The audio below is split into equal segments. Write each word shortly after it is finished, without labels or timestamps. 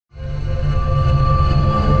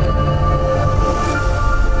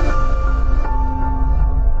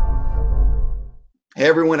Hey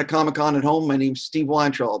everyone at Comic-Con at home, my name's Steve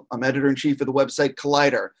Weintraub. I'm editor-in-chief of the website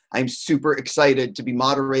Collider. I'm super excited to be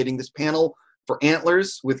moderating this panel for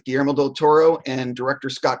Antlers with Guillermo del Toro and director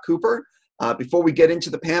Scott Cooper. Before we get into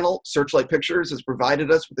the panel, Searchlight Pictures has provided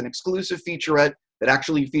us with an exclusive featurette that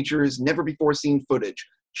actually features never-before-seen footage.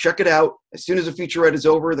 Check it out. As soon as the featurette is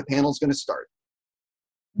over, the panel's going to start.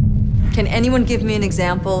 Can anyone give me an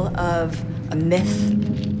example of a myth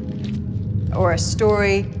or a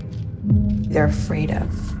story they're afraid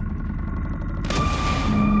of?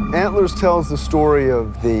 Antlers tells the story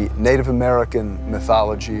of the Native American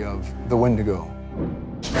mythology of the Wendigo.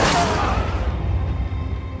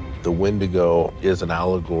 The Wendigo is an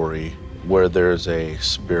allegory where there's a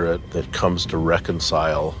spirit that comes to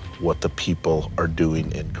reconcile what the people are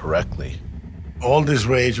doing incorrectly. All this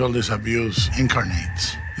rage, all this abuse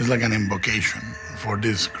incarnates. It's like an invocation for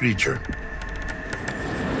this creature.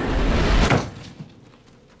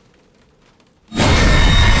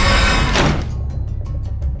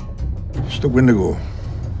 The Wendigo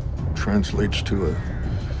translates to a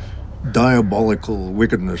diabolical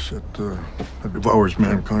wickedness that devours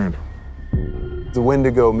mankind. The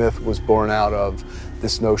Wendigo myth was born out of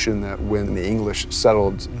this notion that when the English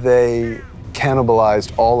settled, they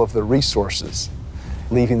cannibalized all of the resources,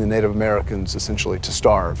 leaving the Native Americans essentially to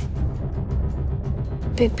starve.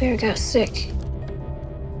 Big Bear got sick,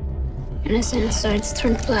 and his insides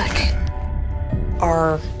turned black.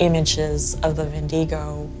 Our images of the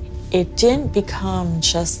Wendigo, it didn't become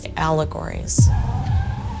just allegories.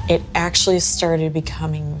 It actually started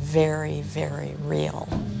becoming very, very real.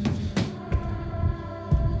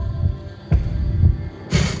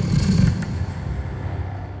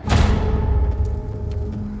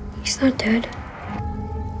 He's not dead.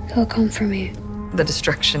 He'll come for me. The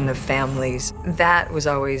destruction of families, that was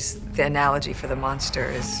always the analogy for the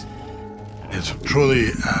monsters. It's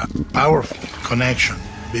truly a powerful connection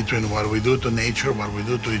between what we do to nature, what we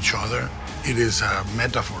do to each other. It is a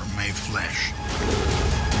metaphor made flesh.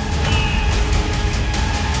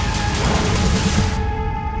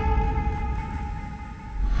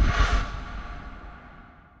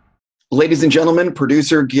 Ladies and gentlemen,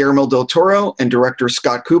 producer Guillermo del Toro and director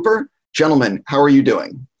Scott Cooper. Gentlemen, how are you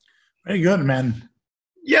doing? Very good, man.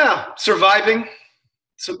 Yeah, surviving.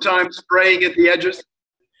 Sometimes spraying at the edges.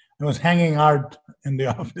 I was hanging art in the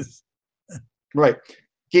office. Right.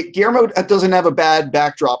 Guillermo doesn't have a bad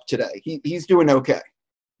backdrop today. He's doing okay.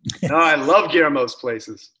 Oh, I love Guillermo's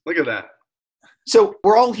places. Look at that. So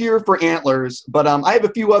we're all here for Antlers, but I have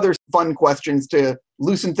a few other fun questions to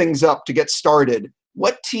loosen things up to get started.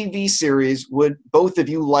 What TV series would both of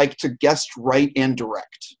you like to guest write and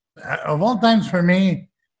direct? Of all times for me,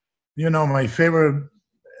 you know, my favorite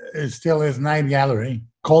still is Night Gallery.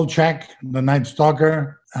 Kolchak, The Night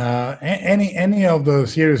Stalker, any of the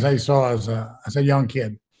series I saw as a young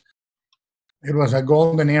kid. It was a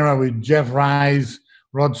golden era with Jeff Rice,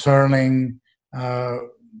 Rod Serling, the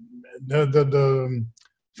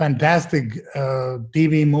fantastic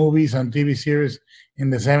TV movies and TV series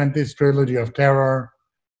in the 70s, Trilogy of Terror,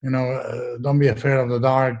 you know, Don't Be Afraid of the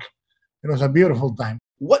Dark. It was a beautiful time.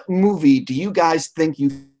 What movie do you guys think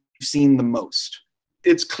you've seen the most?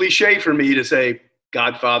 It's cliche for me to say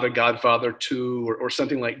Godfather, Godfather 2, or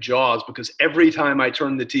something like Jaws, because every time I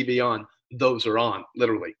turn the TV on, those are on,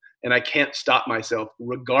 literally. And I can't stop myself,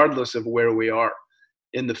 regardless of where we are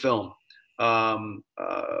in the film. But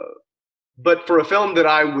for a film that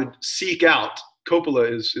I would seek out,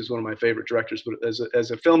 Coppola is one of my favorite directors, but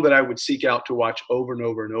as a film that I would seek out to watch over and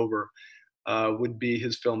over and over would be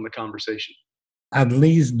his film, The Conversation. At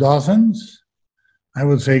least dozens. I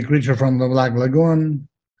would say Creature from the Black Lagoon,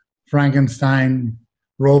 Frankenstein,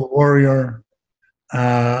 Road Warrior.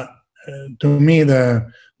 To me,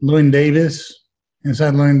 the Llewyn Davis,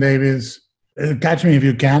 Inside Llewyn Davis, Catch Me If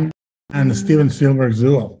You Can, and Steven Spielberg's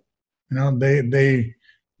duo. You know,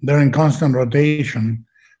 they're in constant rotation.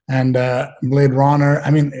 And Blade Runner.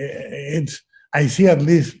 I mean, I see at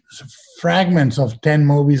least fragments of 10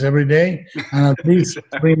 movies every day, and at least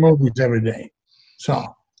 3 movies every day. So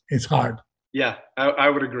it's hard. Yeah, I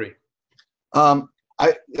would agree. I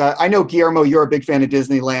know, Guillermo, you're a big fan of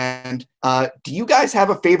Disneyland. Do you guys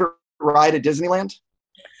have a favorite ride at Disneyland?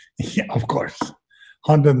 Yeah, of course.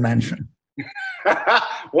 Haunted Mansion.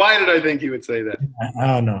 Why did I think you would say that?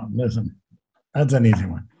 Oh, no, listen. That's an easy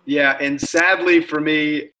one. Yeah, and sadly for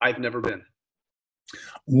me, I've never been.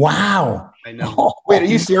 Wow. I know. Oh, wait, are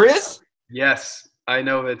you serious? Yes, I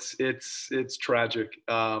know. It's tragic.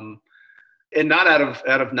 And not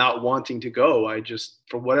out of not wanting to go. I just,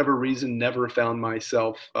 for whatever reason, never found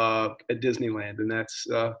myself at Disneyland, and that's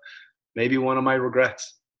maybe one of my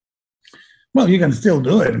regrets. Well, you can still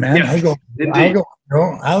do it, man. Yes, indeed.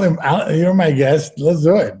 You're my guest. Let's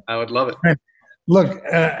do it. I would love it. Look,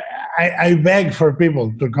 I beg for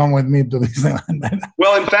people to come with me to Disneyland.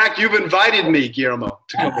 Well, in fact, you've invited me, Guillermo,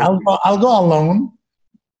 to come with me. I'll go alone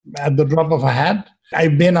at the drop of a hat.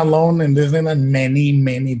 I've been alone in Disneyland many,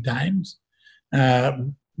 many times,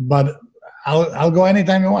 but I'll go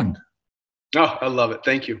anytime you want. Oh, I love it.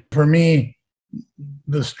 Thank you. For me,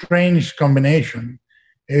 the strange combination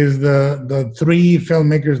is the three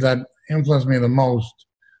filmmakers that influenced me the most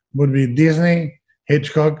would be Disney,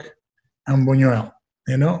 Hitchcock, and Buñuel.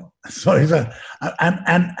 You know, so it's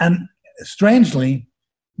and strangely,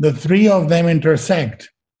 the three of them intersect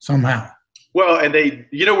somehow. Well, and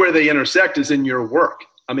where they intersect is in your work.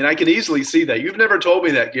 I mean, I can easily see that. You've never told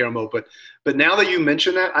me that, Guillermo, but now that you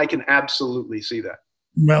mention that, I can absolutely see that.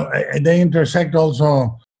 Well, they intersect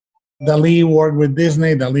also. Dali worked with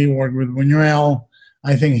Disney, Dali worked with Buñuel.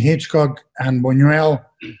 I think Hitchcock and Buñuel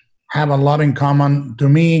have a lot in common. To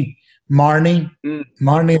me, Marnie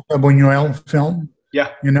is a Buñuel film. Yeah.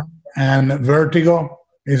 You know, and Vertigo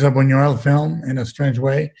is a Buñuel film in a strange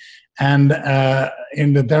way. And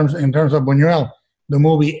in terms of Buñuel, the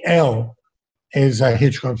movie Elle is a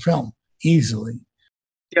Hitchcock film, easily.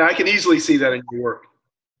 Yeah, I can easily see that in your work.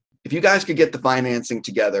 If you guys could get the financing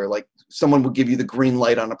together, like someone would give you the green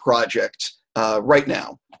light on a project right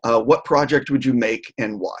now, what project would you make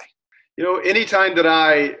and why? You know, anytime that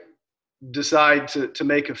I decide to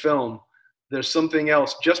make a film, there's something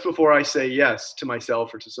else just before I say yes to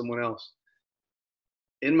myself or to someone else.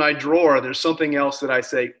 In my drawer, there's something else that I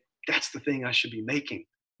say, that's the thing I should be making,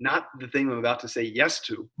 not the thing I'm about to say yes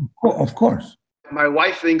to. Of course. My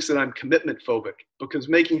wife thinks that I'm commitment phobic because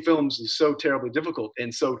making films is so terribly difficult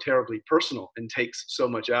and so terribly personal and takes so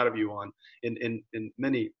much out of you in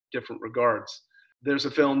many different regards. There's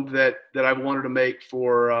a film that I've wanted to make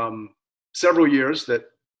for several years that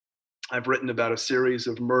I've written about a series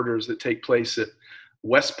of murders that take place at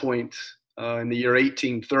West Point in the year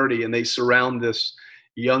 1830, and they surround this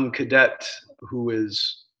young cadet who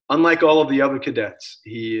is unlike all of the other cadets.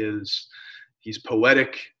 He's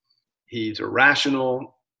poetic, he's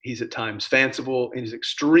irrational, he's at times fanciful, and he's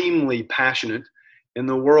extremely passionate, and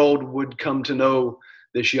the world would come to know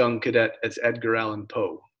this young cadet as Edgar Allan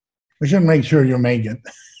Poe. We should make sure you make it.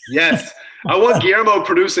 Yes. I want Guillermo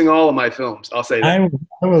producing all of my films. I'll say that.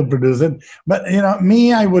 I will produce it. But you know,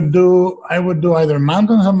 me, I would do either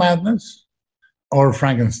Mountains of Madness or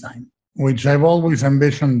Frankenstein, which I've always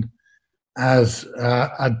envisioned as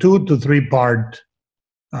a 2 to 3 part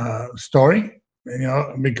story. You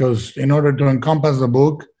know, because in order to encompass the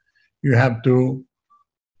book, you have to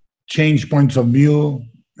change points of view,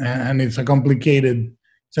 and it's a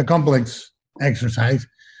complex exercise.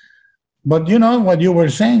 But you know what you were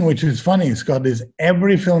saying, which is funny, Scott, is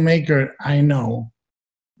every filmmaker I know,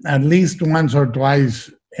 at least once or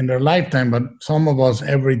twice in their lifetime, but some of us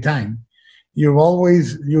every time, you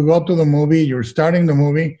go to the movie, you're starting the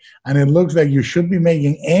movie, and it looks like you should be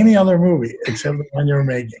making any other movie except the one you're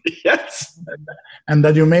making. Yes. And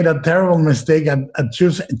that you made a terrible mistake at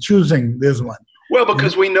choosing this one. Well,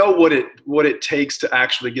 because we know what it takes to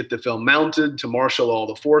actually get the film mounted, to marshal all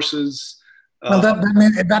the forces. Well,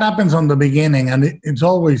 that happens on the beginning, and it's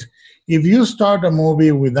always, if you start a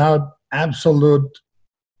movie without absolute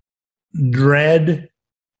dread,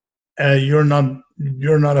 you're not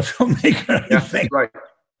a filmmaker. Yeah, I think. Right.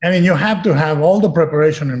 I mean, you have to have all the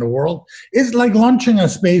preparation in the world. It's like launching a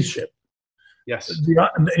spaceship. Yes.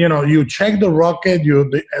 You check the rocket.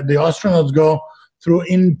 The astronauts go through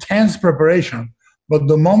intense preparation, but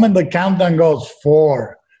the moment the countdown goes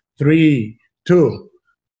 4, 3, 2.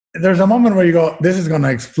 There's a moment where you go, this is going to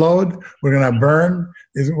explode, we're going to burn,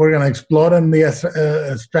 we're going to explode in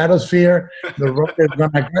the stratosphere, the rocket is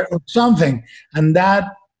going to something. And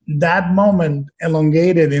that moment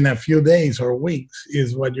elongated in a few days or weeks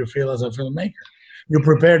is what you feel as a filmmaker. You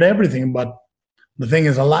prepared everything, but the thing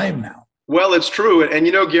is alive now. Well, it's true. And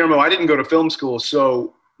you know, Guillermo, I didn't go to film school,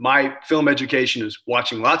 so my film education is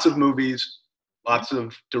watching lots of movies, lots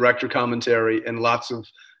of director commentary, and lots of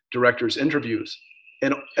directors' interviews.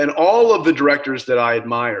 And all of the directors that I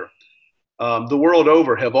admire, the world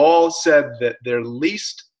over, have all said that their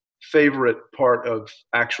least favorite part of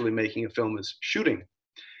actually making a film is shooting,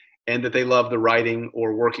 and that they love the writing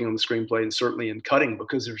or working on the screenplay, and certainly in cutting,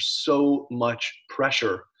 because there's so much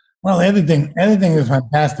pressure. Well, editing is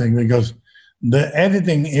fantastic, because the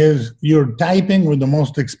editing is, you're typing with the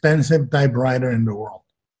most expensive typewriter in the world.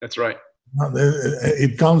 That's right.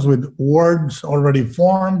 It comes with words already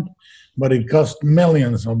formed, but it costs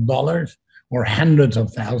millions of dollars or hundreds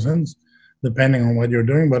of thousands, depending on what you're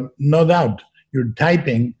doing. But no doubt, you're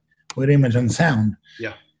typing with image and sound.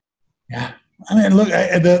 Yeah. Yeah. I mean, look,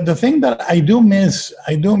 the thing that I do miss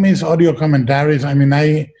audio commentaries. I mean,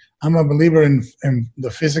 I'm a believer in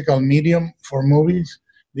the physical medium for movies,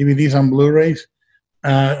 DVDs and Blu-rays.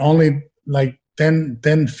 Only like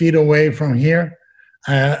 10 feet away from here,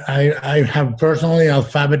 I have personally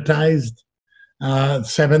alphabetized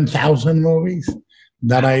 7,000 movies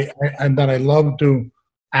that I love to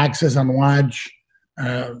access and watch,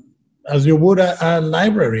 as you would a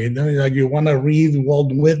library. Like you want to read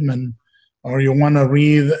Walt Whitman, or you want to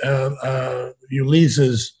read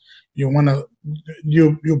Ulysses.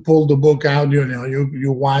 You pull the book out.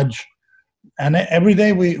 You watch, and every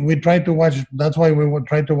day we try to watch. That's why we would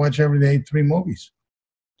try to watch every day 3 movies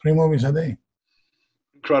a day.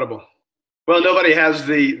 Incredible. Well, nobody has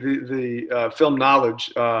the film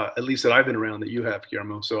knowledge, at least that I've been around, that you have,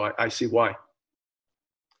 Guillermo. So I see why.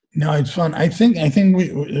 No, it's fun. I think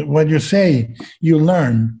what you say, you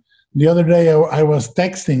learn. The other day, I was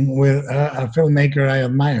texting with a filmmaker I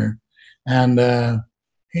admire, and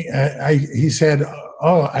he said,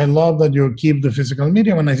 "Oh, I love that you keep the physical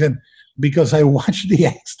medium." And I said, "Because I watch the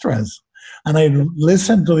extras, and I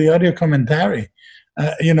listen to the audio commentary,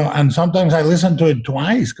 and sometimes I listen to it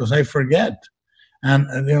twice because I forget, and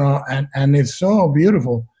it's so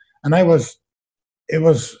beautiful." And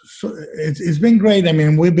it's been great. I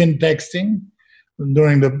mean, we've been texting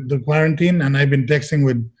during the quarantine, and I've been texting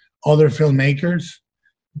with other filmmakers,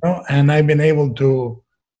 and I've been able to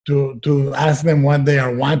ask them what they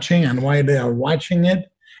are watching and why they are watching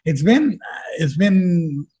it. It's been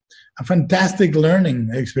a fantastic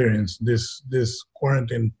learning experience, this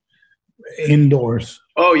quarantine indoors.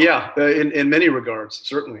 Oh yeah, in many regards,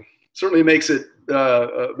 certainly makes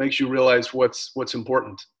you realize what's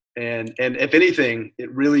important, and if anything,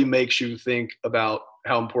 it really makes you think about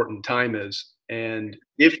how important time is. And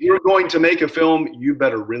if you're going to make a film, you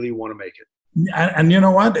better really want to make it. And you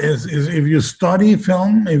know what is if you study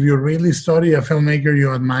film, if you really study a filmmaker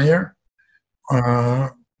you admire,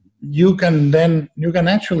 you can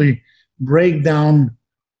actually break down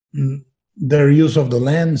their use of the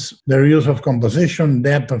lens, their use of composition,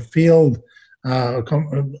 depth of field,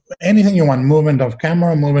 anything you want, movement of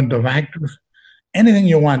camera, movement of actors, anything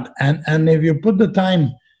you want. And if you put the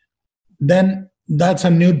time, then that's a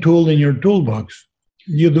new tool in your toolbox.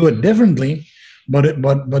 You do it differently, but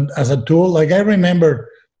as a tool. Like I remember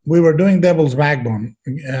we were doing Devil's Backbone,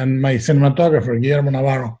 and my cinematographer, Guillermo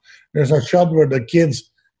Navarro, there's a shot where the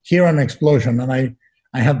kids hear an explosion, and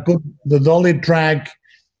I had put the dolly track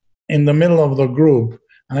in the middle of the group,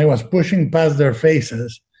 and I was pushing past their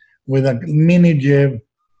faces with a mini jib,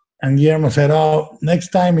 and Guillermo said, "Oh, next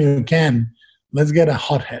time you can, let's get a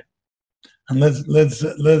hothead. And let's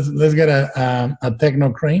get a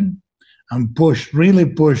techno crane and really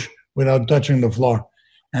push without touching the floor."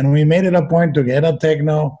 And we made it a point to get a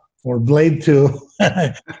techno for Blade 2,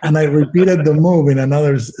 and I repeated the move in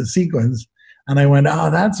another sequence. And I went, "Oh,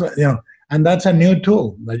 that's and that's a new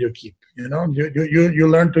tool that you keep. You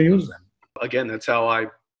learn to use them." Again, that's how I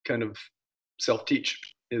kind of self-teach,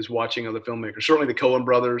 is watching other filmmakers. Certainly the Coen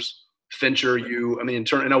brothers. Fincher,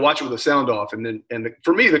 and I watch it with the sound off, and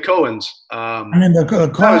for me, the Coens, the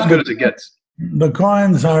Coens, as good as it gets. The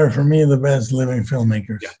Coens are, for me, the best living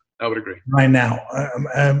filmmakers. Yeah, I would agree. Right now,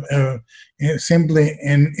 simply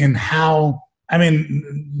in how,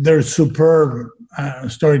 they're superb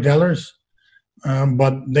storytellers,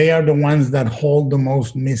 but they are the ones that hold the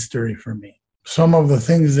most mystery for me. Some of the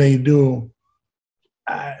things they do,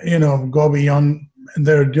 go beyond.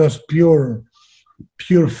 They're just pure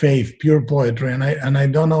faith, pure poetry, and I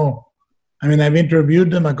don't know. I've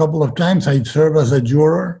interviewed them a couple of times. I serve as a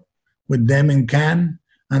juror with them in Cannes,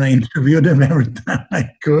 and I interviewed them every time I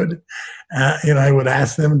could. I would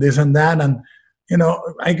ask them this and that, and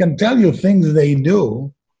I can tell you things they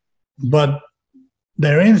do, but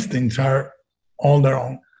their instincts are all their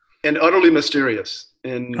own and utterly mysterious.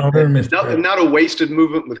 And not a wasted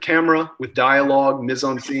movement with camera, with dialogue,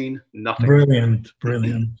 mise-en-scene, nothing. Brilliant.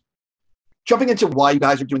 Jumping into why you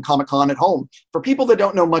guys are doing Comic-Con at home, for people that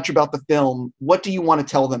don't know much about the film, what do you want to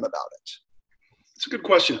tell them about it? It's a good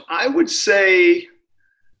question. I would say,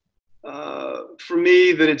 for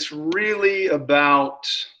me, that it's really about,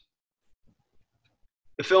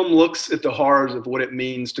 the film looks at the horrors of what it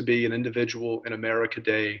means to be an individual in America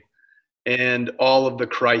today, and all of the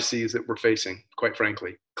crises that we're facing, quite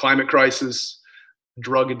frankly. Climate crisis,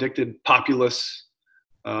 drug-addicted populace,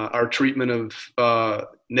 our treatment of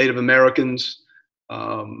Native Americans,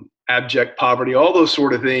 abject poverty, all those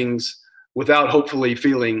sort of things, without hopefully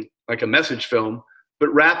feeling like a message film,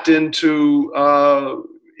 but wrapped into a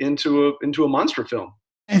monster film.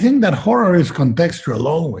 I think that horror is contextual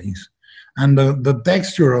always. And the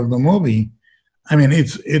texture of the movie, I mean,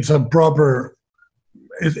 it's a proper,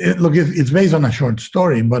 look, it's based on a short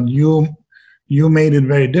story, but you made it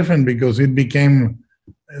very different because it became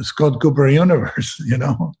Scott Cooper universe, you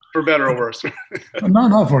know. For better or worse.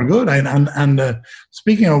 No, for good. And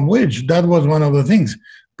speaking of which, that was one of the things.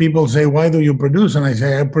 People say, why do you produce? And I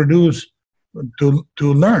say, I produce to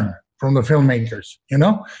learn from the filmmakers, you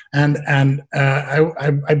know? And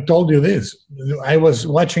I've told you this. I was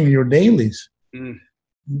watching your dailies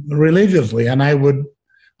religiously, and I would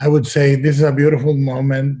say, this is a beautiful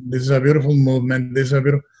moment, this is a beautiful movement, this is a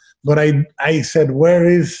beautiful... But I said,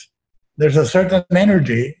 there's a certain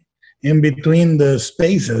energy in between the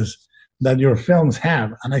spaces that your films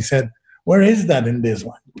have. And I said, where is that in this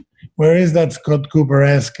one? Where is that Scott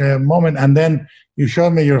Cooper-esque moment? And then you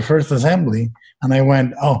showed me your first assembly, and I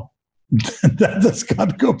went, oh, that's a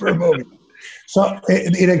Scott Cooper movie. So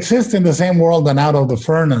it exists in the same world and Out of the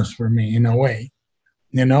Furnace for me, in a way.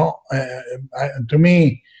 You know, to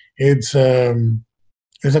me, it's a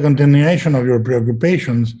continuation of your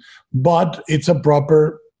preoccupations, but it's a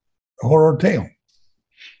proper horror tale.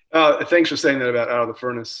 Thanks for saying that about Out of the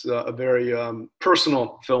Furnace. A very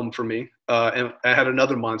personal film for me. And I had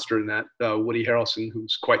another monster in that, Woody Harrelson,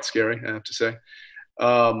 who's quite scary, I have to say.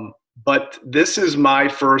 But this is my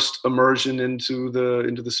first immersion into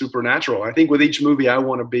the supernatural. I think with each movie, I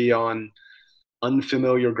want to be on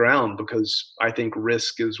unfamiliar ground, because I think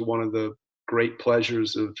risk is one of the great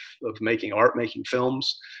pleasures of making art, making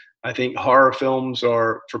films. I think horror films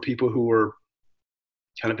are for people who are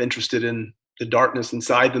kind of interested in the darkness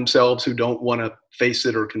inside themselves, who don't want to face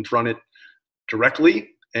it or confront it directly.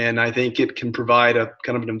 And I think it can provide a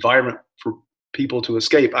kind of an environment for people to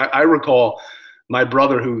escape. I recall my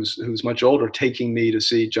brother, who's much older, taking me to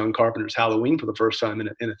see John Carpenter's Halloween for the first time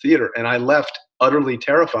in a theater. And I left utterly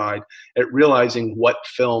terrified at realizing what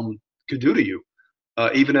film could do to you,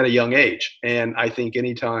 even at a young age. And I think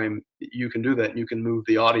anytime you can do that, you can move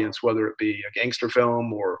the audience, whether it be a gangster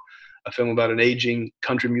film or a film about an aging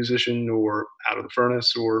country musician or Out of the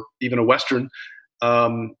Furnace or even a Western.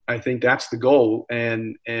 I think that's the goal.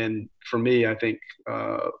 And for me, I think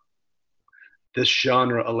this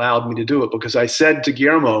genre allowed me to do it, because I said to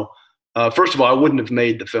Guillermo, first of all, I wouldn't have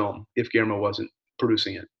made the film if Guillermo wasn't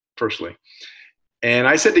producing it, firstly. And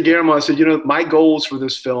I said to Guillermo, I said, you know, my goals for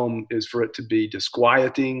this film is for it to be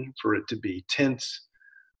disquieting, for it to be tense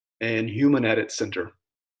and human at its center,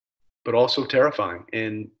 but also terrifying.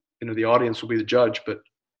 And, you know, the audience will be the judge, but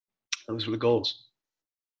those were the goals.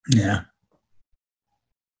 Yeah.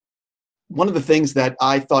 One of the things that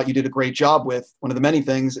I thought you did a great job with, one of the many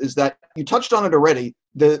things, is that you touched on it already.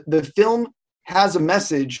 The film has a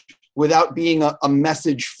message without being a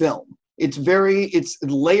message film. It's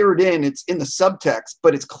layered in, it's in the subtext,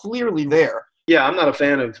 but it's clearly there. Yeah, I'm not a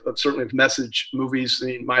fan of certainly of message movies. I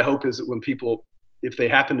mean, my hope is that when people, if they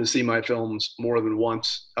happen to see my films more than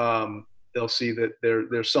once, they'll see that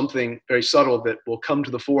there's something very subtle that will come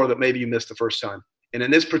to the fore that maybe you missed the first time. And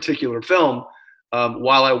in this particular film,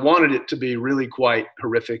 while I wanted it to be really quite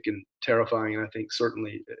horrific and terrifying, and I think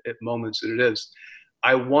certainly at moments it is,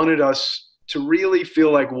 I wanted us to really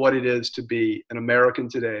feel like what it is to be an American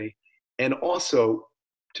today, and also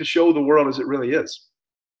to show the world as it really is.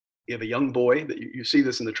 You have a young boy that you see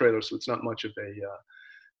this in the trailer, so it's not much of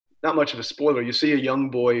a spoiler. You see a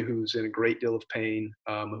young boy who's in a great deal of pain,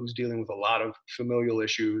 who's dealing with a lot of familial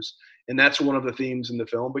issues, and that's one of the themes in the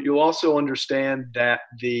film. But you'll also understand that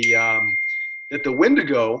the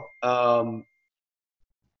Wendigo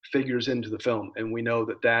figures into the film, and we know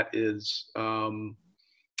that is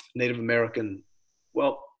Native American.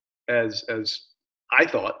 Well, as I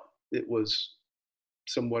thought, it was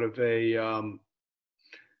somewhat of an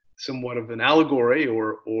allegory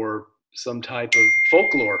or some type of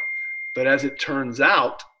folklore. But as it turns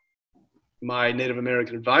out, my Native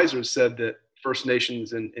American advisors said that First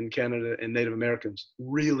Nations in Canada and Native Americans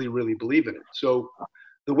really, really believe in it. So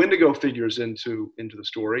the Wendigo figures into the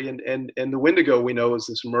story, and the Wendigo, we know, is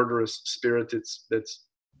this murderous spirit that's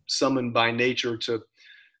summoned by nature to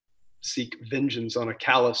seek vengeance on a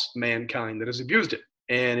callous mankind that has abused it.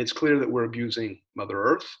 And it's clear that we're abusing Mother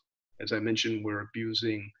Earth. As I mentioned, we're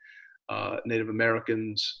abusing Native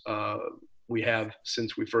Americans. We have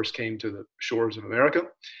since we first came to the shores of America,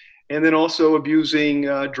 and then also abusing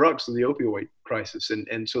drugs and the opioid crisis.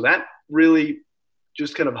 And so that really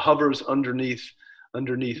just kind of hovers underneath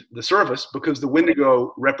the surface, because the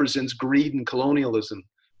Wendigo represents greed and colonialism.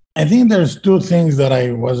 I think there's two things that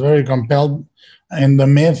I was very compelled. And the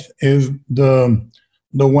myth is the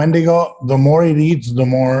Wendigo, the more it eats, the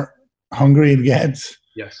more hungry it gets.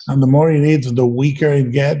 Yes. And the more it eats, the weaker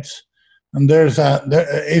it gets. And there is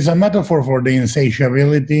a metaphor for the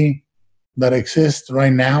insatiability that exists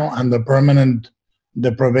right now and the permanent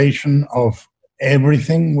deprivation of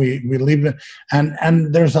everything we live in.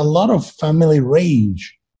 And there's a lot of family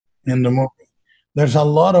rage in the movie. There's a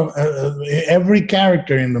lot of every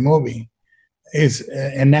character in the movie is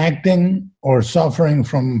enacting or suffering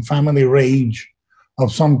from family rage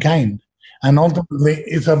of some kind. And ultimately,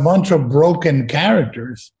 it's a bunch of broken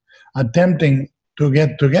characters attempting to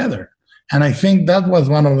get together. And I think that was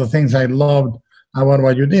one of the things I loved about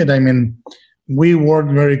what you did. I mean, we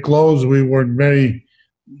worked very close.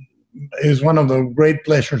 It's one of the great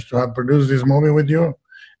pleasures to have produced this movie with you.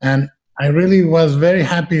 And I really was very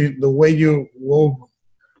happy the way you wove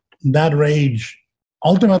that rage.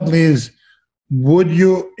 Ultimately is, would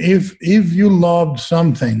you, if you loved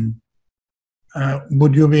something,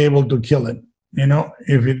 would you be able to kill it,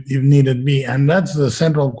 if needed be? And that's the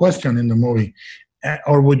central question in the movie.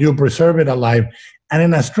 Or would you preserve it alive? And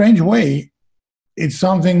in a strange way, it's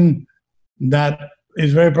something that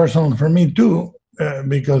is very personal for me too,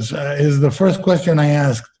 because it's the first question I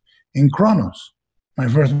asked in Kronos, my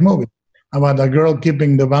first movie, about a girl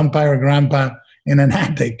keeping the vampire grandpa in an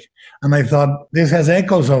attic. And I thought, this has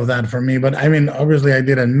echoes of that for me. But I mean, obviously I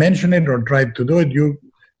didn't mention it or tried to do it. You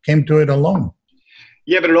came to it alone.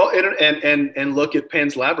 Yeah, but and look at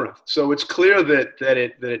Pan's Labyrinth. So it's clear that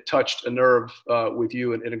it touched a nerve with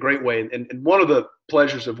you in a great way. And one of the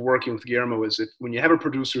pleasures of working with Guillermo is that when you have a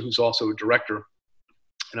producer who's also a director,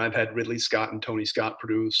 and I've had Ridley Scott and Tony Scott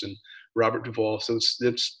produce and Robert Duvall. So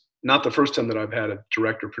it's not the first time that I've had a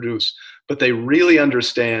director produce, but they really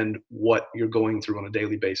understand what you're going through on a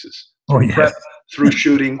daily basis. Prep, through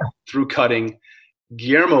shooting, through cutting.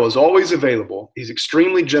 Guillermo is always available. He's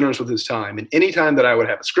extremely generous with his time. And anytime that I would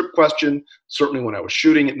have a script question, certainly when I was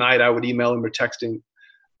shooting at night, I would email him or text him.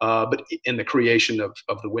 But in the creation of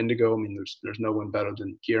the Wendigo, I mean, there's no one better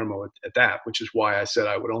than Guillermo at that, which is why I said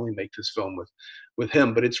I would only make this film with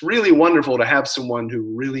him. But it's really wonderful to have someone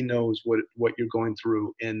who really knows what you're going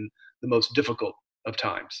through in the most difficult of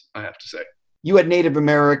times, I have to say. You had Native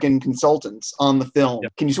American consultants on the film.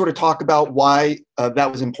 Yep. Can you sort of talk about why that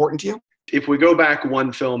was important to you? If we go back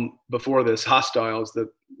one film before this, Hostiles, the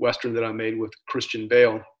Western that I made with Christian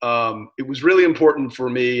Bale, it was really important for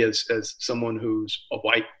me as someone who's a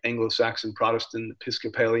white Anglo-Saxon Protestant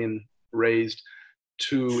Episcopalian raised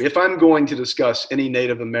to, if I'm going to discuss any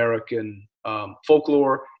Native American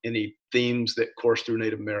folklore, any themes that course through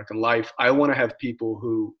Native American life, I want to have people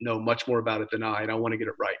who know much more about it than I, and I want to get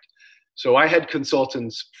it right. So I had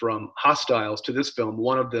consultants from Hostiles to this film.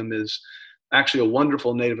 One of them is actually a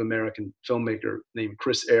wonderful Native American filmmaker named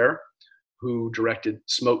Chris Eyre, who directed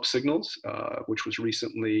Smoke Signals, which was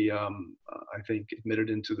recently, I think, admitted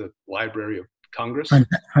into the Library of Congress.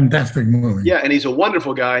 Fantastic movie. Yeah, and he's a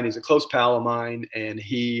wonderful guy, and he's a close pal of mine, and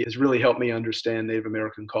he has really helped me understand Native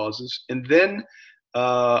American causes. And then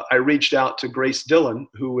I reached out to Grace Dillon,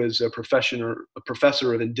 who is a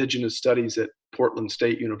professor of Indigenous Studies at Portland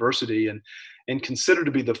State University, and considered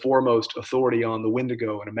to be the foremost authority on the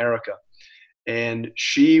Wendigo in America. And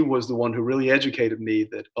she was the one who really educated me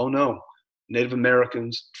that, oh no, Native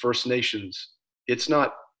Americans, First Nations, it's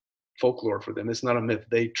not folklore for them. It's not a myth.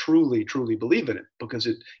 They truly, truly believe in it because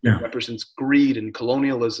it represents greed and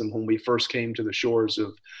colonialism when we first came to the shores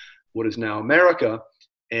of what is now America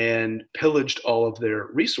and pillaged all of their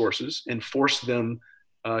resources and forced them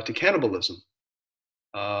to cannibalism,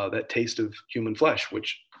 that taste of human flesh,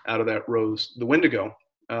 which out of that rose the Wendigo.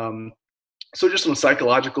 So just on a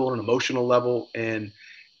psychological and emotional level and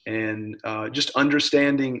just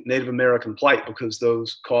understanding Native American plight, because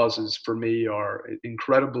those causes for me are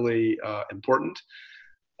incredibly important.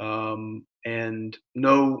 And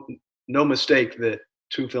no mistake that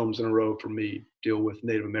 2 films in a row for me deal with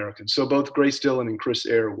Native Americans. So both Grace Dillon and Chris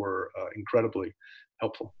Eyre were incredibly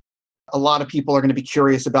helpful. A lot of people are going to be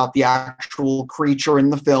curious about the actual creature in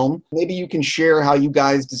the film. Maybe you can share how you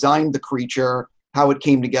guys designed the creature, how it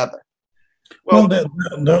came together. Well,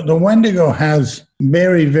 the Wendigo has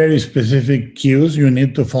very, very specific cues you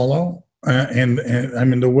need to follow, and I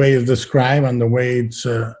mean the way it's described and the way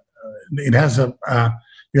it has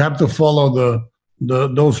you have to follow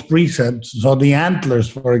those precepts. So the antlers,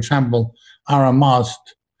 for example, are a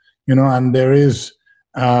must, and there is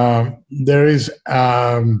what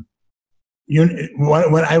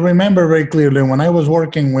I remember very clearly when I was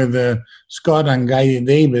working with Scott and Guy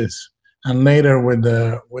Davis, and later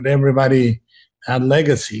with everybody at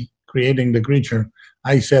Legacy, creating the creature,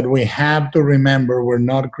 I said, we have to remember we're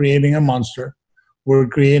not creating a monster, we're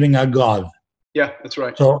creating a god. Yeah, that's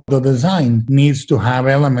right. So the design needs to have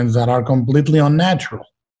elements that are completely unnatural,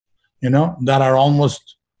 that are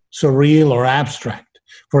almost surreal or abstract.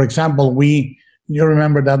 For example, you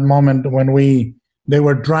remember that moment when they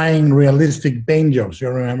were trying realistic paint jobs, you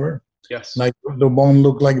remember? Yes. Like the bone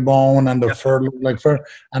looked like bone and the Yeah. fur looked like fur.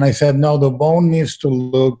 And I said, no, the bone needs to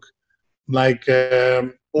look like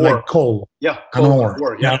coal. Yeah, an coal ore.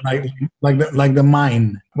 ore, yeah. Like the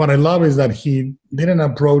mine. What I love is that he didn't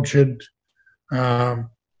approach it, with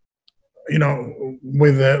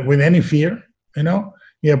any fear.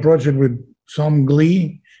 He approached it with some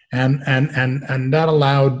glee, and that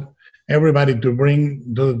allowed everybody to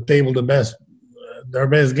bring to the table their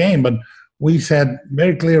best game. But we said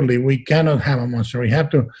very clearly, we cannot have a monster. We have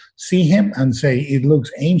to see him and say it looks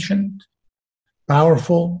ancient,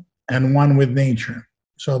 powerful, and one with nature.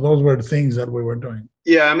 So those were the things that we were doing.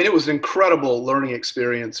 Yeah, I mean, it was an incredible learning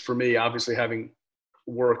experience for me, obviously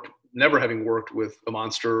never having worked with a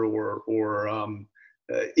monster or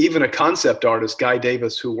even a concept artist, Guy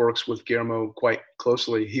Davis, who works with Guillermo quite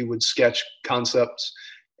closely. He would sketch concepts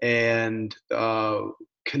and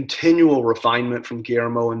continual refinement from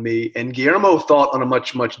Guillermo and me. And Guillermo thought on a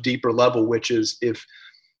much, much deeper level, which is if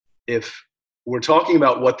we're talking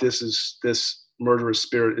about what this murderous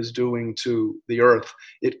spirit is doing to the earth,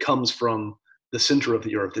 it comes from the center of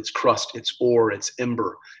the earth, its crust, its ore, its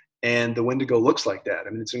ember. And the Wendigo looks like that.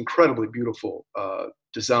 I mean, it's incredibly beautiful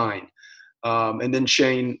design. And then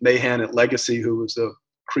Shane Mahan at Legacy, who was the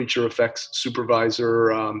creature effects supervisor,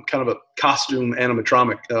 kind of a costume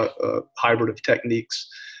animatronic hybrid of techniques,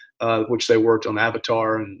 which they worked on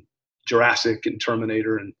Avatar and Jurassic and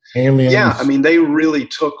Terminator and Aliens. Yeah, I mean, they really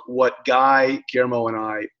took what Guy, Guillermo, and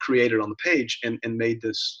I created on the page and made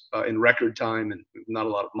this in record time and not a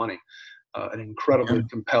lot of money. An incredibly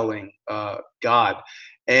compelling God.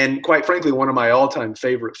 And quite frankly, one of my all-time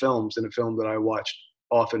favorite films, and a film that I watched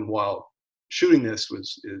often while shooting this,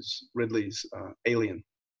 is Ridley's Alien,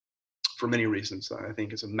 for many reasons. I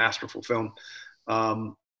think it's a masterful film.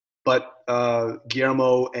 But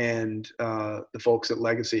Guillermo and the folks at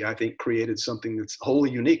Legacy, I think, created something that's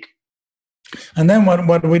wholly unique. And then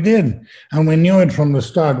what we did, and we knew it from the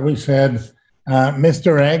start, we said,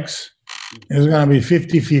 Mr. X is going to be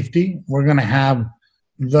 50-50. We're going to have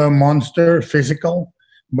the monster physical,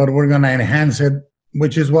 but we're going to enhance it,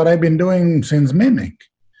 which is what I've been doing since Mimic.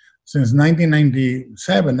 Since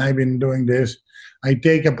 1997, I've been doing this. I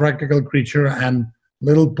take a practical creature and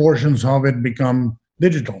little portions of it become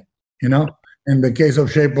digital. In the case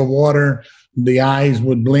of Shape of Water, the eyes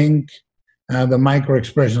would blink, the micro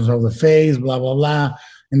expressions of the face, blah, blah, blah.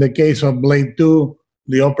 In the case of Blade 2,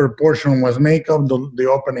 the upper portion was makeup, the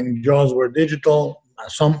opening jaws were digital,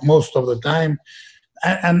 most of the time.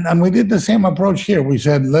 And we did the same approach here. We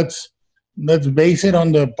said, let's base it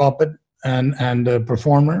on the puppet and the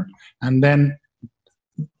performer. And then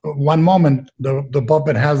one moment, the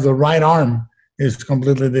puppet has the right arm is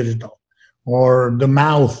completely digital, or the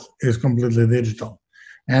mouth is completely digital.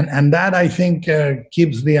 And that, I think,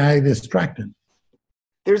 keeps the eye distracted.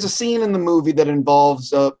 There's a scene in the movie that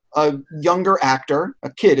involves a younger actor,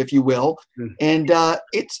 a kid, if you will, and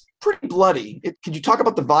it's pretty bloody. Could you talk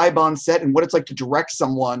about the vibe on set and what it's like to direct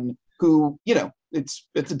someone who, it's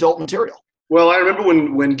adult material? Well, I remember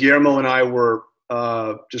when Guillermo and I were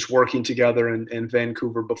just working together in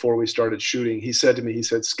Vancouver before we started shooting, he said to me,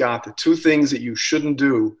 Scott, the two things that you shouldn't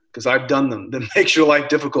do, because I've done them, that makes your life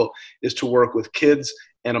difficult, is to work with kids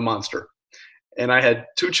and a monster. And I had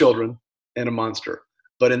 2 children and a monster.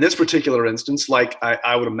 But in this particular instance, like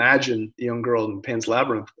I would imagine the young girl in Pan's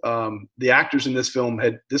Labyrinth, the actors in this film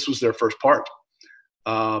this was their first part.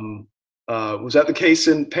 Was that the case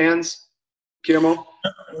in Pan's, Guillermo?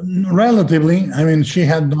 Relatively. I mean, she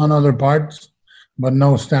had done other parts, but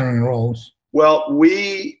no starring roles. Well,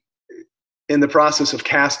 we, in the process of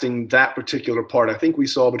casting that particular part, I think we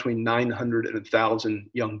saw between 900 and 1,000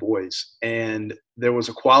 young boys. And there was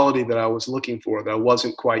a quality that I was looking for that I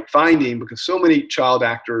wasn't quite finding, because so many child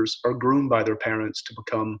actors are groomed by their parents to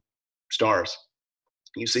become stars.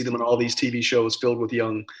 You see them in all these TV shows filled with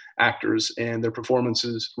young actors, and their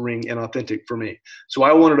performances ring inauthentic for me. So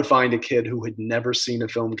I wanted to find a kid who had never seen a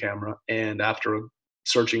film camera. And after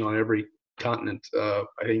searching on every continent, I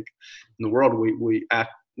think, in the world, we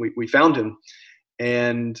found him.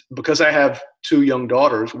 And because I have 2 young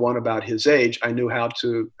daughters, one about his age, I knew how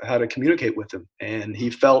to communicate with him. And he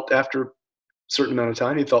felt, after a certain amount of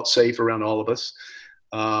time, he felt safe around all of us.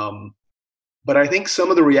 But I think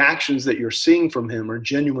some of the reactions that you're seeing from him are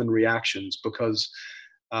genuine reactions, because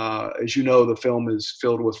as you know, the film is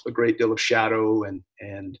filled with a great deal of shadow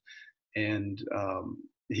and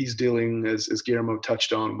he's dealing, as Guillermo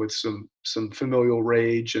touched on, with some familial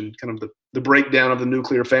rage and kind of the breakdown of the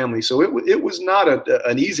nuclear family. So it was not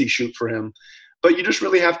an easy shoot for him, but you just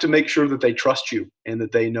really have to make sure that they trust you and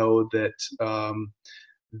that they know that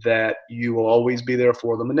that you will always be there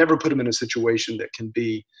for them, and never put them in a situation that can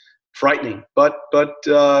be frightening. But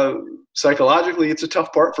psychologically, it's a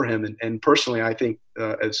tough part for him. And personally, I think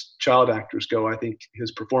as child actors go, I think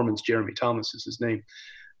his performance, Jeremy Thomas is his name,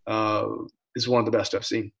 is one of the best I've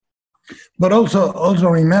seen. But also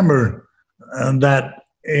remember that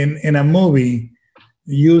in a movie,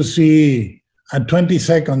 you see a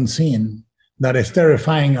 20-second scene that is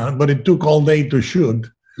terrifying, but it took all day to shoot.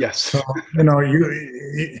 Yes. So,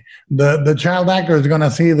 the child actor is going to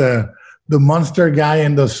see the monster guy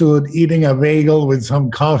in the suit eating a bagel with some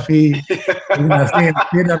coffee. He's going to see him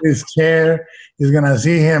sit on his chair. He's going to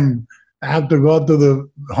see him have to go to the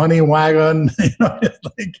honey wagon. It's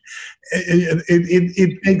like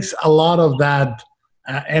it takes a lot of that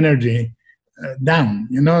energy down.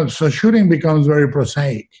 So shooting becomes very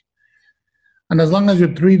prosaic. And as long as you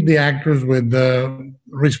treat the actors with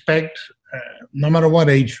respect, no matter what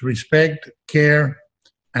age, respect, care,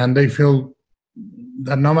 and they feel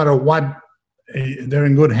that no matter what, they're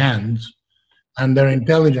in good hands and they're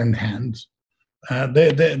intelligent hands,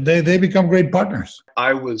 they become great partners.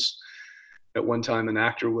 I was at one time an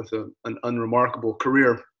actor with an unremarkable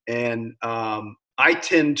career, and I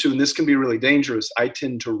tend to, and this can be really dangerous, I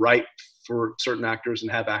tend to write for certain actors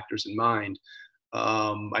and have actors in mind.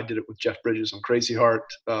 I did it with Jeff Bridges on Crazy Heart.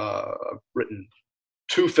 I've written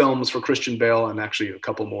 2 films for Christian Bale, and actually a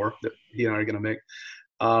couple more that he and I are going to make.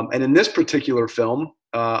 And in this particular film,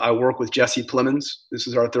 I work with Jesse Plemons. This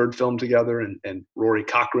is our 3rd film together, and Rory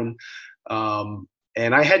Cochrane.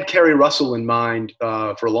 And I had Kerry Russell in mind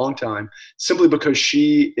for a long time, simply because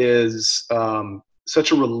she is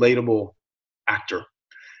such a relatable actor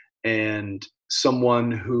and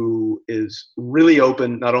someone who is really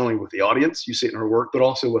open, not only with the audience, you see it in her work, but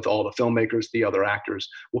also with all the filmmakers, the other actors,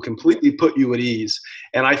 will completely put you at ease.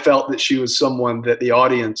 And I felt that she was someone that the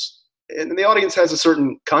audience has a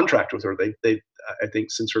certain contract with her. They I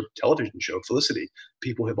think since her television show, Felicity,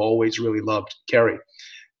 people have always really loved Kerry.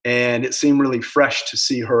 And it seemed really fresh to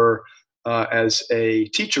see her as a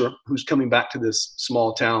teacher who's coming back to this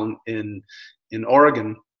small town in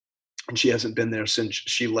Oregon. And she hasn't been there since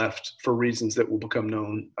she left, for reasons that will become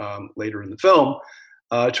known later in the film,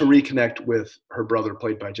 to reconnect with her brother,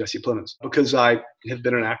 played by Jesse Plemons. Because I have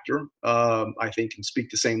been an actor, I think, and speak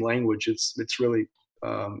the same language, it's really,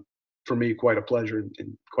 for me, quite a pleasure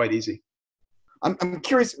and quite easy. I'm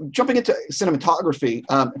curious, jumping into cinematography,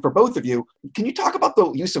 for both of you, can you talk about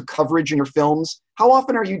the use of coverage in your films? How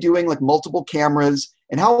often are you doing like multiple cameras,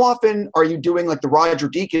 and how often are you doing like the Roger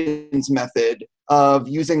Deakins method of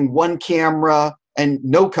using one camera and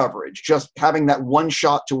no coverage, just having that one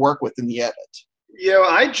shot to work with in the edit? Yeah,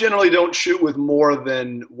 I generally don't shoot with more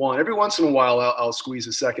than one. Every once in a while, I'll squeeze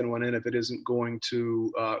a second one in if it isn't going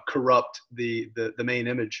to corrupt the main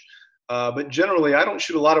image. But generally, I don't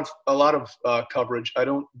shoot a lot of coverage. I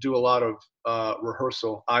don't do a lot of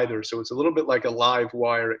rehearsal either. So it's a little bit like a live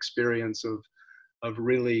wire experience of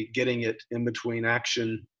really getting it in between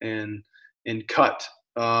action and cut.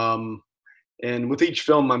 And with each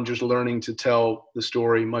film, I'm just learning to tell the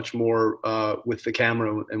story much more with the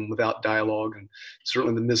camera and without dialogue. And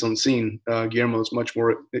certainly the mise en scene, Guillermo is much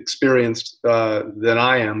more experienced than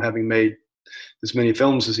I am, having made as many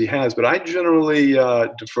films as he has. But I generally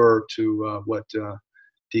defer to what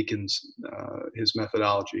Deakins, his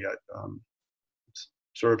methodology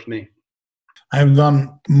served me. I've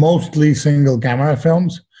done mostly single camera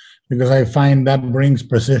films because I find that brings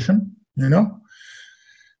precision,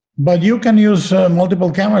 But you can use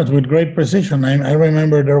multiple cameras with great precision. I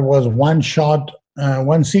remember there was one shot,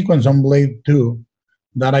 one sequence on Blade 2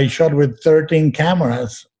 that I shot with 13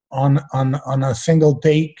 cameras on a single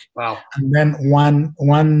take. Wow. And then one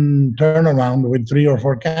turnaround with 3 or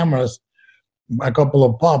 4 cameras, a couple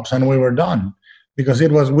of pops, and we were done. Because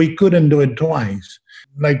we couldn't do it twice.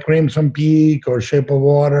 Like Crimson Peak or Shape of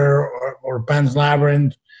Water or Pan's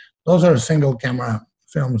Labyrinth. Those are single camera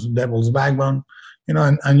films, Devil's Backbone.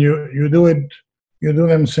 And you do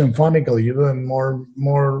them symphonically. You do them more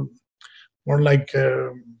like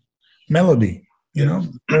melody.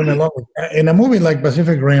 Very melodic. In a movie like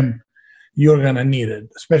Pacific Rim, you're gonna need it,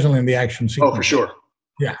 especially in the action sequence. Oh, for sure.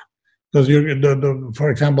 Yeah, because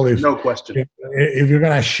for example, no question, if you're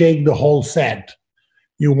gonna shake the whole set,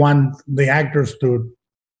 you want the actors to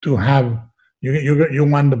have you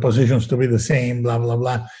want the positions to be the same. Blah blah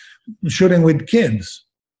blah. Shooting with kids,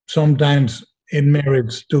 sometimes it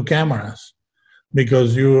merits 2 cameras.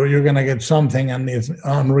 because you're going to get something and it's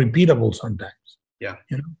unrepeatable sometimes. Yeah.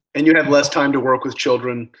 You know? And you have less time to work with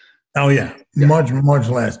children. Oh yeah, much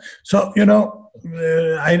less. So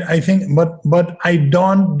I think, but I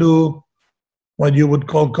don't do what you would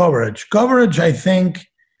call coverage. Coverage, I think,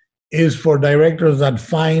 is for directors that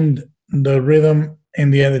find the rhythm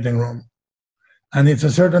in the editing room, and it's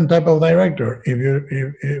a certain type of director.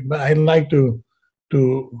 But I like to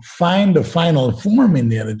find the final form in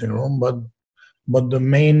the editing room, but the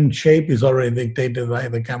main shape is already dictated by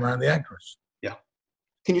the camera and the actors. Yeah.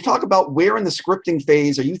 Can you talk about where in the scripting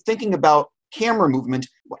phase are you thinking about camera movement?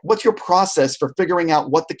 What's your process for figuring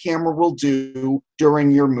out what the camera will do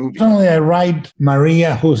during your movie? Suddenly I write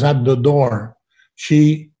Maria, who's at the door.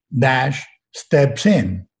 She steps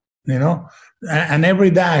in, and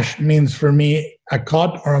every dash means for me a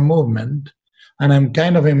cut or a movement, and I'm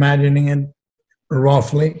kind of imagining it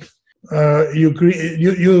roughly.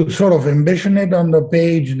 You sort of envision it on the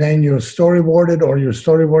page, then you storyboard it, or you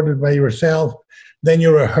storyboard it by yourself, then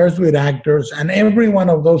you rehearse with actors, and every one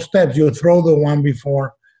of those steps you throw the one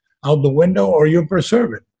before out the window or you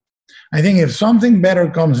preserve it. I think if something better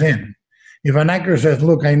comes in, if an actor says,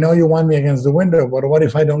 look, I know you want me against the window, but what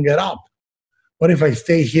if I don't get up? What if I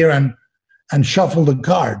stay here and shuffle the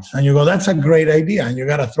cards? And you go, that's a great idea, and you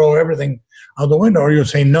got to throw everything out the window, or you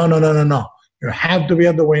say, no. You have to be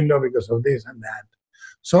at the window because of this and that.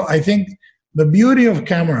 So I think the beauty of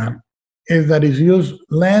camera is that it's used,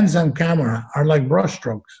 lens and camera are like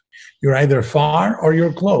brushstrokes. You're either far or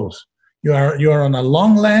you're close. You're on a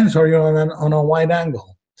long lens or you're on a wide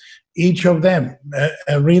angle. Each of them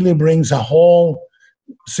really brings a whole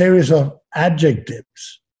series of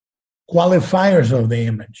adjectives, qualifiers of the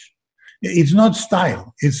image. It's not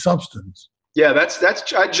style, it's substance. Yeah, that's.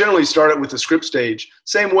 I generally start it with the script stage.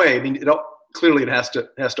 Same way. I mean, clearly it has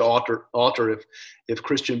to alter if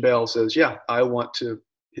Christian Bale says, yeah, I want to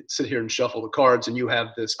sit here and shuffle the cards, and you have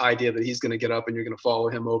this idea that he's going to get up and you're going to follow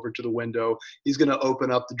him over to the window. He's going to open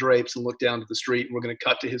up the drapes and look down to the street, and we're going to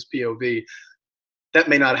cut to his POV. That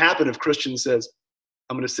may not happen if Christian says,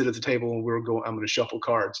 I'm going to sit at the table and I'm going to shuffle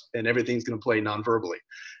cards, and everything's going to play non-verbally.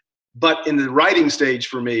 But in the writing stage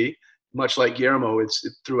for me, much like Guillermo, it's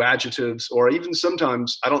through adjectives, or even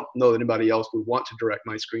sometimes, I don't know that anybody else would want to direct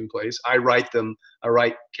my screenplays. I write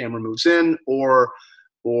camera moves in, or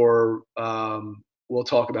we'll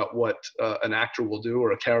talk about what an actor will do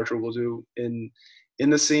or a character will do in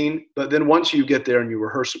the scene. But then once you get there and you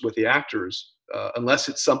rehearse it with the actors, unless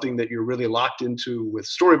it's something that you're really locked into with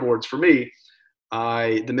storyboards, for me,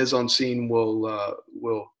 the mise-en-scene will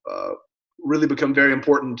really become very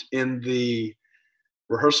important in the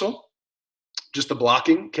rehearsal. Just the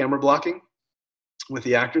blocking, camera blocking with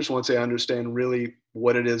the actors, once they understand really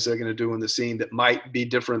what it is they're going to do in the scene that might be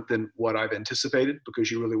different than what I've anticipated, because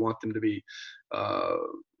you really want them to be a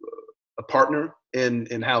partner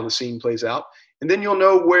in how the scene plays out. And then you'll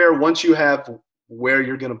know once you have where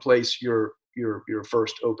you're going to place your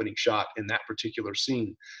first opening shot in that particular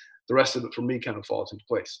scene, the rest of it for me kind of falls into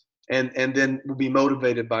place. And then we'll be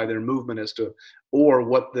motivated by their movement or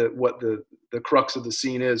what the crux of the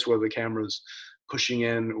scene is, whether the camera's pushing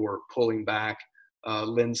in or pulling back,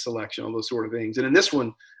 lens selection, all those sort of things. And in this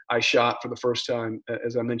one, I shot for the first time,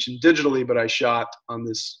 as I mentioned, digitally, but I shot on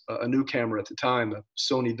this a new camera at the time, a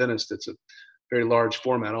Sony Venice that's a very large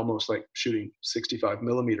format, almost like shooting 65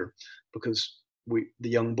 millimeter, because the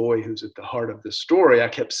young boy who's at the heart of this story, I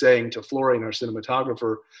kept saying to Florian, our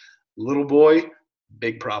cinematographer, little boy,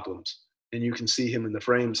 big problems. And you can see him in the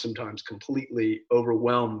frame sometimes completely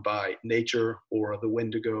overwhelmed by nature or the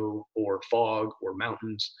Wendigo or fog or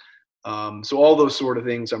mountains. So all those sort of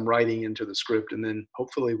things I'm writing into the script, and then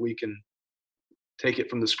hopefully we can take it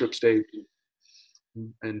from the script stage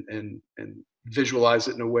and visualize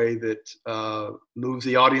it in a way that moves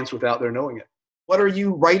the audience without their knowing it. What are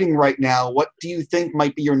you writing right now? What do you think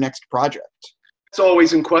might be your next project? It's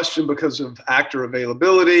always in question because of actor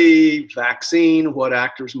availability, vaccine, what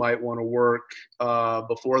actors might want to work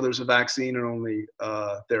before there's a vaccine, and only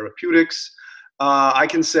therapeutics. I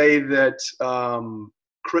can say that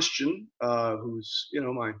Christian, who's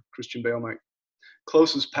Christian Bale, my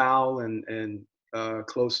closest pal and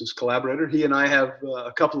closest collaborator, he and I have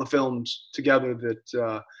a couple of films together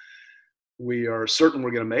that we are certain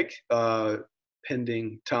we're going to make,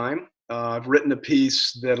 pending time. I've written a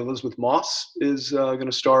piece that Elizabeth Moss is going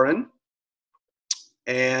to star in,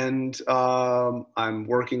 and I'm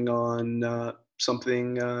working on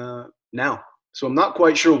something now. So I'm not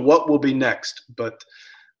quite sure what will be next, but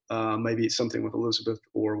maybe it's something with Elizabeth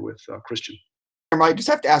or with Christian. I just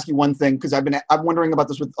have to ask you one thing, because I'm wondering about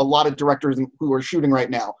this with a lot of directors who are shooting right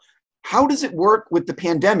now. How does it work with the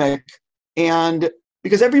pandemic And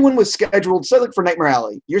because everyone was scheduled, so like for Nightmare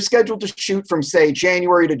Alley, you're scheduled to shoot from, say,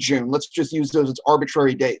 January to June. Let's just use those as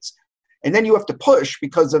arbitrary dates. And then you have to push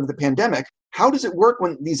because of the pandemic. How does it work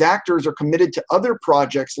when these actors are committed to other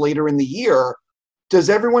projects later in the year? Does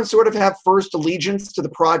everyone sort of have first allegiance to the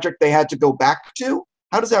project they had to go back to?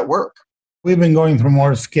 How does that work? We've been going through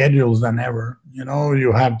more schedules than ever. You know,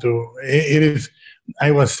 you have to, it is,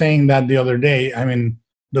 I was saying that the other day. I mean,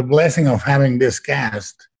 the blessing of having this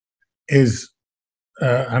cast is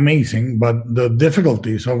amazing, but the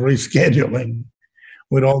difficulties of rescheduling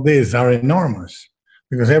with all this are enormous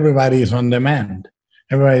because everybody is on demand.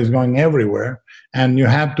 Everybody is going everywhere, and you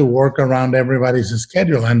have to work around everybody's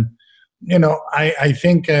schedule. And, you know, I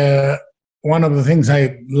think one of the things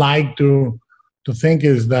I like to think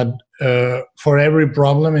is that for every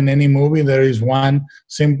problem in any movie, there is one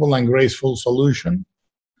simple and graceful solution.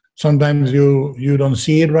 Sometimes you don't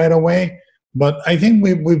see it right away, but I think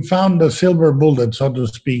we've found the silver bullet, so to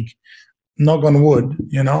speak, knock on wood,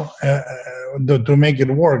 you know, to make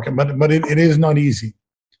it work. But it is not easy.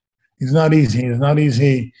 It's not easy. It's not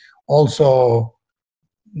easy also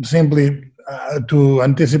simply to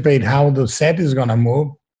anticipate how the set is going to move,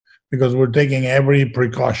 because we're taking every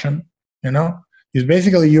precaution, you know. It's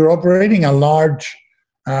basically you're operating a large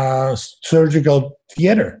surgical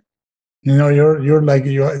theater. You know, you're like,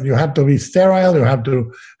 you have to be sterile. You have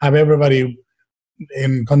to have everybody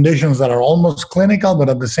in conditions that are almost clinical, but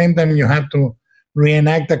at the same time, you have to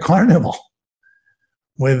reenact a carnival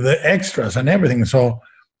with the extras and everything. So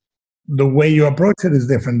the way you approach it is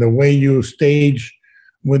different. The way you stage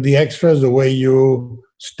with the extras, the way you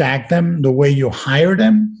stack them, the way you hire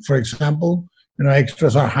them. For example, you know,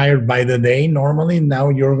 extras are hired by the day normally. Now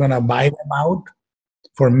you're going to buy them out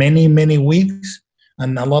for many, many weeks.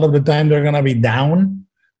 And a lot of the time they're going to be down,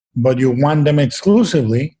 but you want them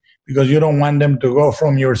exclusively because you don't want them to go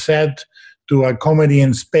from your set to a comedy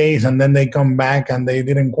in space and then they come back and they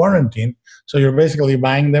didn't quarantine. So you're basically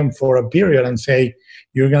buying them for a period and say,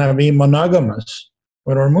 you're going to be monogamous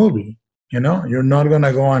with our movie. You know, you're not going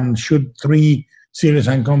to go and shoot 3 series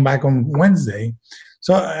and come back on Wednesday.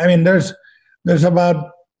 So, I mean, there's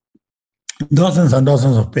about dozens and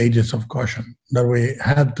dozens of pages of caution that we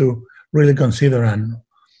had to really consider. And,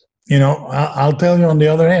 you know, I'll tell you on the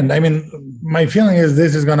other end, I mean, my feeling is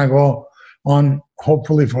this is going to go on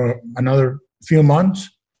hopefully for another few months,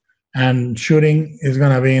 and shooting is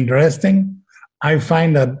going to be interesting. I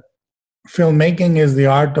find that filmmaking is the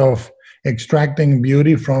art of extracting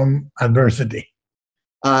beauty from adversity.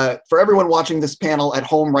 For everyone watching this panel at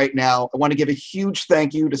home right now, I want to give a huge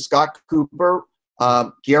thank you to Scott Cooper,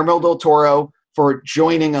 Guillermo del Toro, for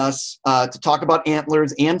joining us to talk about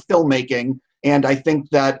Antlers and filmmaking. And I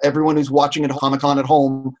think that everyone who's watching at Comic-Con at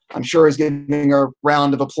home, I'm sure is giving a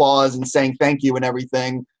round of applause and saying thank you and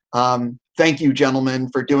everything. Thank you, gentlemen,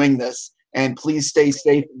 for doing this. And please stay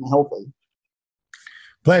safe and healthy.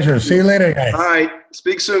 Pleasure. See you later, guys. All right.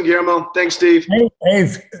 Speak soon, Guillermo. Thanks, Steve. Hey,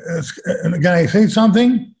 can I say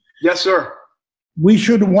something? Yes, sir. We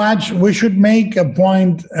should make a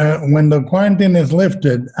point when the quarantine is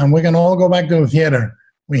lifted and we can all go back to the theater.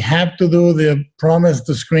 We have to do the promised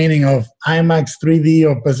screening of IMAX 3D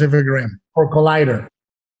of Pacific Rim or Collider.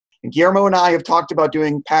 And Guillermo and I have talked about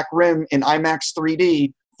doing Pac Rim in IMAX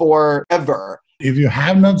 3D forever. If you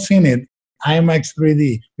have not seen it, IMAX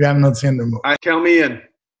 3D, you have not seen the movie. Count me in.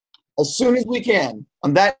 As soon as we can.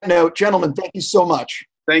 On that note, gentlemen, thank you so much.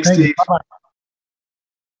 Thanks, Steve. Bye-bye.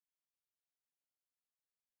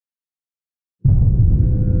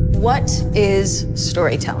 What is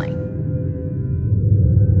storytelling?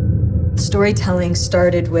 Storytelling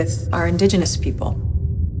started with our indigenous people.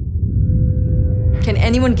 Can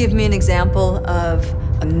anyone give me an example of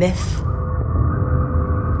a myth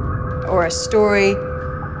or a story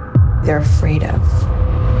they're afraid of?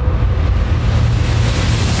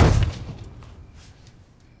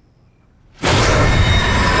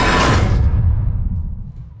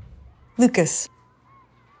 Lucas.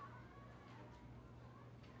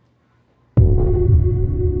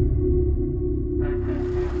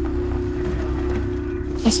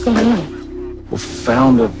 What's going on? We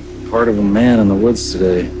found a part of a man in the woods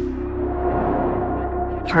today.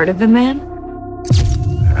 Part of the man?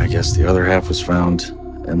 I guess the other half was found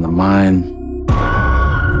in the mine.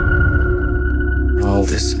 All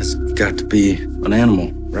this has got to be an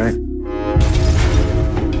animal, right?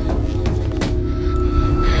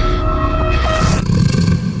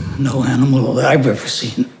 No animal that I've ever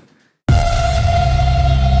seen.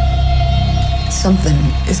 Something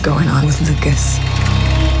is going on with Lucas.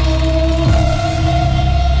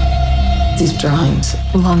 These drawings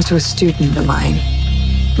belong to a student of mine.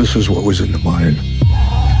 This is what was in the mine.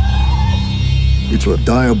 It's a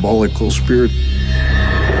diabolical spirit.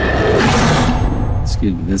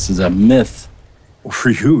 Excuse me, this is a myth. For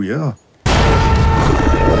you, yeah.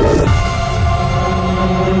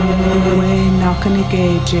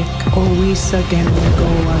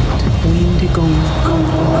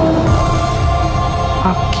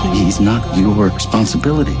 He's not your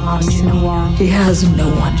responsibility. He has no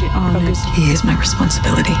one. He is my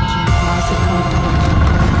responsibility.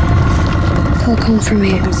 He'll come for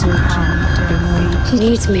me. He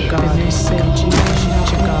needs me.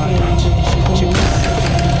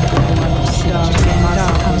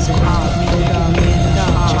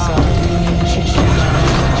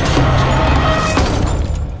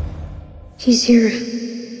 He's here.